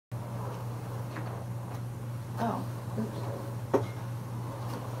Oh. Oops.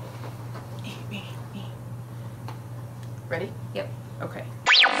 Ready? Yep. Okay.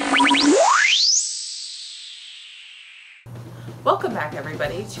 Welcome back,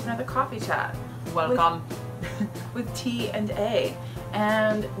 everybody, to another coffee chat. Welcome. With T and A.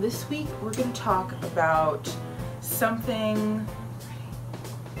 And this week we're going to talk about something.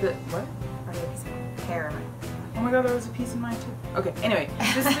 What? Hair. Oh my god, there was a piece in mine too. Okay, anyway,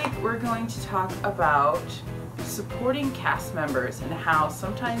 this week we're going to talk about supporting cast members and how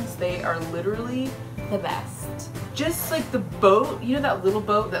sometimes they are literally The best. just like the boat, you know that little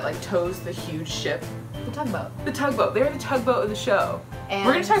boat that like tows the huge ship? The tugboat. The tugboat. They're the tugboat of the show. And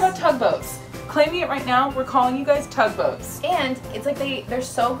we're going to talk about tugboats. Claiming it right now, we're calling you guys tugboats. And it's like they're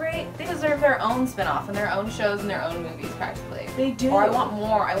so great. They deserve their own spin-off and their own shows and their own movies practically. They do. Or I want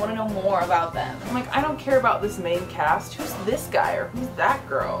more. I want to know more about them. I'm like, I don't care about this main cast. Who's this guy or who's that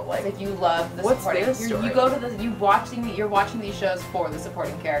girl? Like you love the what's supporting. their story? You go to the you're watching these shows for the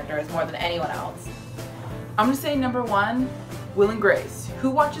supporting characters more than anyone else. I'm gonna say number one, Will and Grace. Who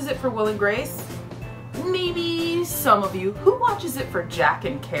watches it for Will and Grace? Maybe some of you. Who watches it for Jack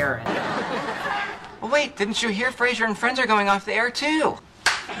and Karen? Well, wait, didn't you hear Frasier and Friends are going off the air too? Don't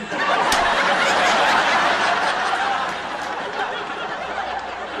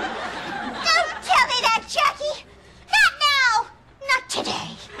tell me that, Jackie! Not now! Not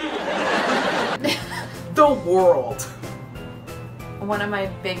today! The world. One of my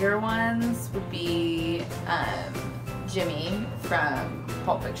bigger ones would be Jimmy from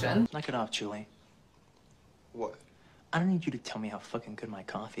Pulp Fiction. Knock it off, Julie. What? I don't need you to tell me how fucking good my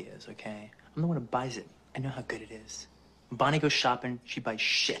coffee is, okay? I'm the one who buys it. I know how good it is. When Bonnie goes shopping, she buys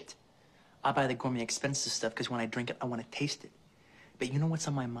shit. I buy the gourmet expensive stuff because when I drink it, I want to taste it. But you know what's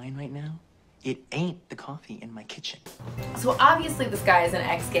on my mind right now? It ain't the coffee in my kitchen. So obviously this guy is an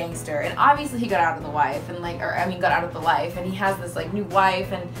ex-gangster, and obviously he got out of the wife, and got out of the life, and he has this like new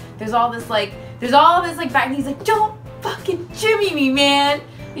wife, and there's all this back, and he's like, don't fucking Jimmy me, man.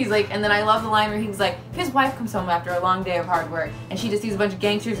 He's like, and then I love the line where he was like, his wife comes home after a long day of hard work, and she just sees a bunch of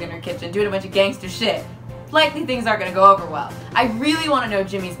gangsters in her kitchen doing a bunch of gangster shit. Likely things aren't gonna go over well. I really want to know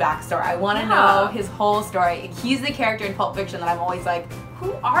Jimmy's backstory. I want to know his whole story. He's the character in Pulp Fiction that I'm always like,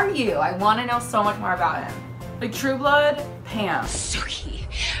 who are you? I want to know so much more about him. Like True Blood, Pam. Sookie.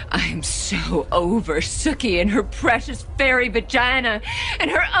 I'm so over Sookie and her precious fairy vagina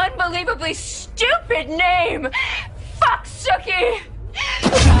and her unbelievably stupid name. Fuck Sookie!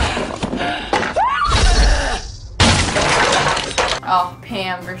 Oh,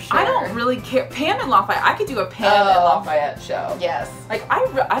 Pam for sure. I don't really care. Pam and Lafayette. I could do a Pam and Lafayette show. Yes. Like I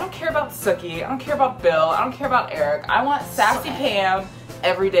don't care about Sookie. I don't care about Bill. I don't care about Eric. I want sassy Pam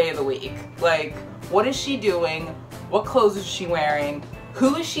every day of the week. Like, what is she doing? What clothes is she wearing?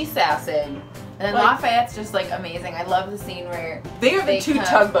 Who is she sassing? And then Lafayette's just like amazing. I love the scene where they are the two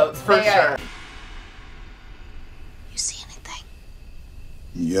tugboats for sure. You see anything?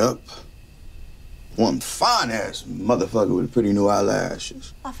 Yup. One fine-ass motherfucker with pretty new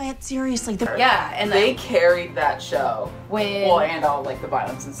eyelashes. Lafayette, seriously. Yeah, and they carried that show. And all like the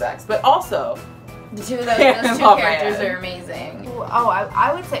violence and sex, but also the two of those two characters are amazing. Oh,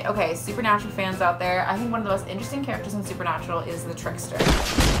 I would say, okay, Supernatural fans out there, I think one of the most interesting characters in Supernatural is the Trickster.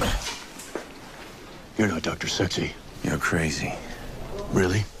 You're not Dr. Sexy. You're crazy.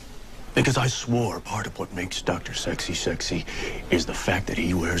 Really? Because I swore part of what makes Dr. Sexy sexy is the fact that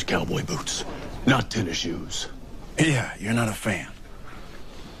he wears cowboy boots, not tennis shoes. Yeah, you're not a fan.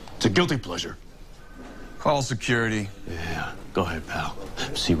 It's a guilty pleasure. Call security. Yeah, go ahead, pal.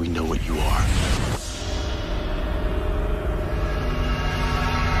 See, we know what you are.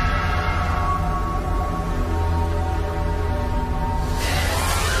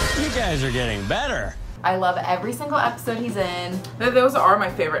 You guys are getting better. I love every single episode he's in. Those are my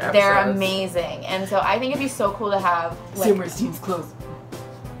favorite episodes. They're amazing. And so I think it'd be so cool to have like, Silverstein's clothes.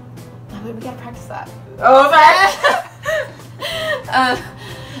 Oh, wait, we gotta practice that. Oh, sorry.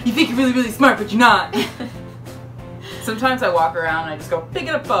 You think you're really, really smart, but you're not. Sometimes I walk around and I just go, pick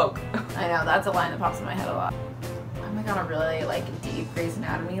it up, folk. I know, that's a line that pops in my head a lot. I'm like on a really like deep Grey's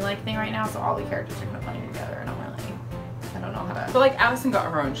Anatomy like thing right now, so all the characters are gonna blend together, and I don't know how to. But like Addison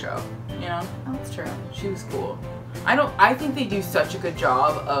got her own show, you know? Oh, that's true. She was cool. I think they do such a good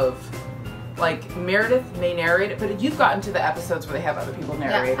job of, like, Meredith may narrate it, but you've gotten to the episodes where they have other people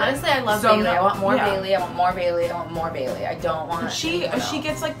narrate it. Honestly, I love Bailey. I want more Bailey. I want more Bailey. I want more Bailey. I don't want. She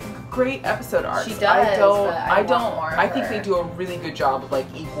gets like great episode arcs. She does. I think they do a really good job of like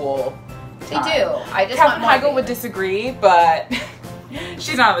equal. They do. I just Captain Heigl would disagree, but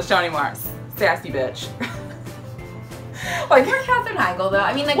she's not on the show anymore. Sassy bitch. Like, poor Katherine Heigl though.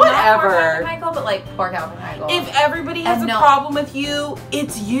 I mean, like whatever. not poor Katherine Heigl, but like poor Katherine Heigl. If everybody has a problem with you,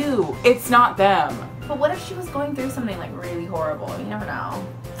 it's you. It's not them. But what if she was going through something like really horrible? You never know.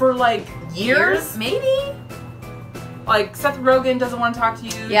 For like years? Maybe. Like Seth Rogen doesn't want to talk to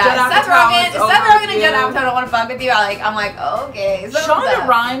you. Yeah, Seth Rogen and Judd Apatow don't want to fuck with you. I'm like, okay. Shonda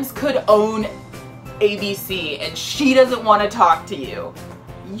Rhimes could own ABC and she doesn't want to talk to you.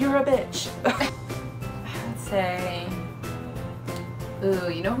 You're a bitch. I'd say, ooh,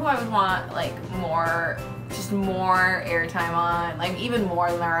 you know who I would want like more airtime on, like even more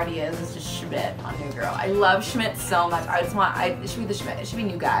than there already is just Schmidt on New Girl. I love Schmidt so much. It should be the Schmidt. It should be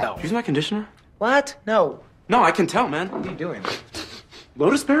new guy. No. Use my conditioner? What? No. No, I can tell, man. What are you doing?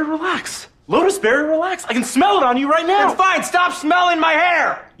 Lotus Berry, relax. Lotus Berry, relax. I can smell it on you right now. It's fine. Stop smelling my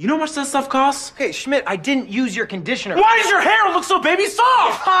hair. You know how much that stuff costs? Okay, Schmidt, I didn't use your conditioner. Why does your hair look so baby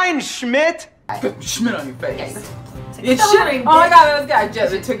soft? Fine, Schmidt. Schmidt on your face. Yeah, It should. Oh my god, that was guy.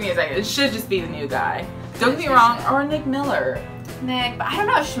 Just it took me a second. It should just be the new guy. Don't get me wrong, or Nick Miller. Nick, but I don't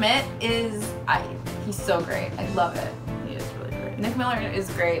know. Schmidt is, he's so great. I love it. He is really great. Nick Miller is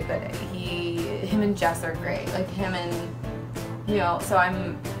great, but him and Jess are great. Like him and, you know. So I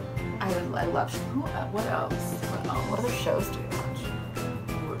love. What else? What other shows do we watch?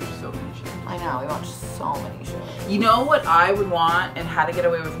 We watch so many shows. I know we watch so many shows. You know what I would want and How to Get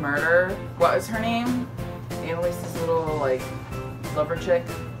Away with Murder? What was her name? Annalise's little like lover chick.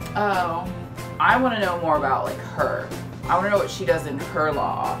 Oh. I want to know more about like her. I want to know what she does in her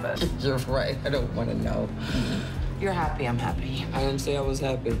law office. You're right. I don't want to know. You're happy, I'm happy. I didn't say I was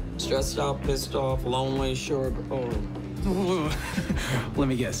happy. Stressed out, pissed off, lonely, sure, but Let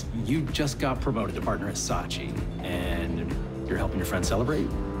me guess. You just got promoted to partner at Saatchi, and you're helping your friend celebrate?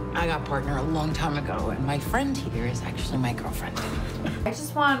 I got partner a long time ago, and my friend here is actually my girlfriend. I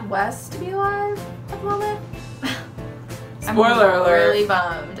just want Wes to be alive at the moment. Spoiler alert. I'm really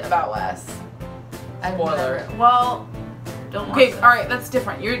bummed about Wes. Spoiler. Well, don't watch Okay, it. alright, that's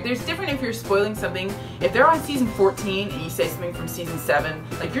different. There's different if you're spoiling something. If they're on season 14 and you say something from season 7,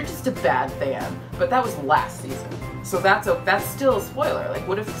 like you're just a bad fan. But that was last season. So that's still a spoiler. Like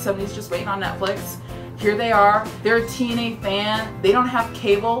what if somebody's just waiting on Netflix? Here they are, they're a TNA fan, they don't have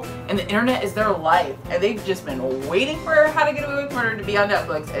cable, and the internet is their life. And they've just been waiting for How to Get Away with Murder to be on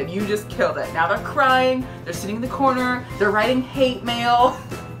Netflix, and you just killed it. Now they're crying, they're sitting in the corner, they're writing hate mail.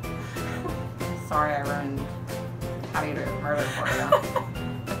 Sorry I ruined How to Get Away with Murder for you.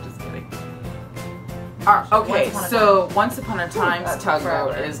 I'm just kidding. Okay, so Once Upon a Time's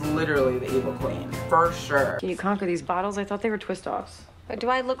Tugboat is literally the evil queen, for sure. Can you conquer these bottles? I thought they were twist-offs. Do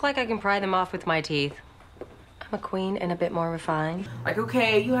I look like I can pry them off with my teeth? I'm a queen and a bit more refined. Like,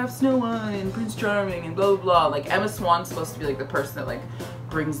 okay, you have Snow White and Prince Charming and blah, blah, blah. Like, Emma Swan's supposed to be, like, the person that, like,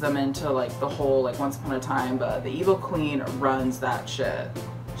 brings them into, like, the whole, like, Once Upon a Time, but the evil queen runs that shit.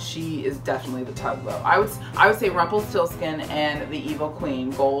 She is definitely the tugboat. I would say Rumpelstiltskin and the evil queen,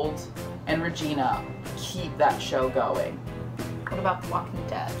 Gold and Regina, keep that show going. What about The Walking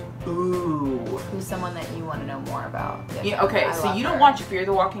Dead? Ooh. Who's someone that you want to know more about? Yeah, okay, so you don't watch Fear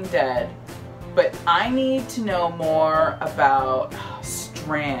the Walking Dead, but I need to know more about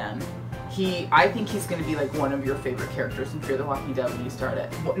Strand. I think he's going to be like one of your favorite characters in Fear the Walking Dead when you start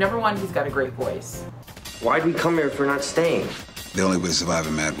it. Number one, he's got a great voice. Why'd we come here if we're not staying? The only way to survive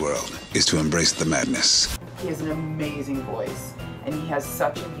a mad world is to embrace the madness. He has an amazing voice, and he has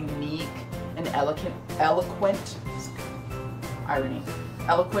such a unique and eloquent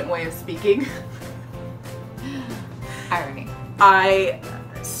way of speaking. Irony.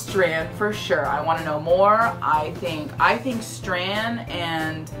 Strand for sure. I want to know more. I think Strand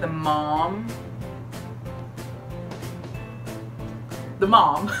and the mom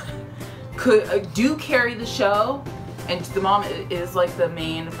do carry the show, and the mom is like the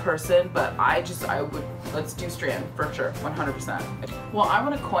main person, but let's do Strand for sure, 100%. Well, I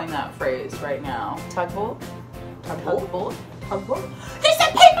want to coin that phrase right now. Tugboat? Tugboat? Tugboat? There's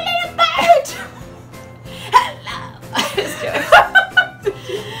some people in a boat! Hello!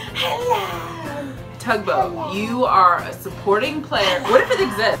 Hello! Tugboat, hello. You are a supporting player. What if it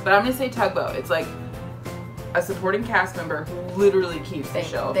exists? But I'm gonna say Tugboat. It's like a supporting cast member who literally keeps the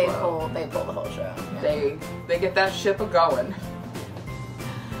show afloat. They pull the whole show. Yeah. They get that ship a-going.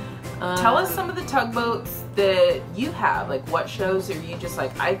 Tell us some of the tugboats that you have. Like, what shows are you just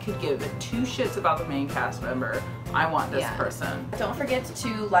like, I could give two shits about the main cast member. I want this person. Don't forget to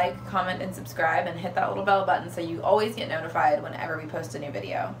like, comment, and subscribe, and hit that little bell button so you always get notified whenever we post a new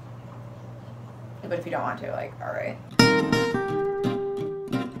video. But if you don't want to, like, alright.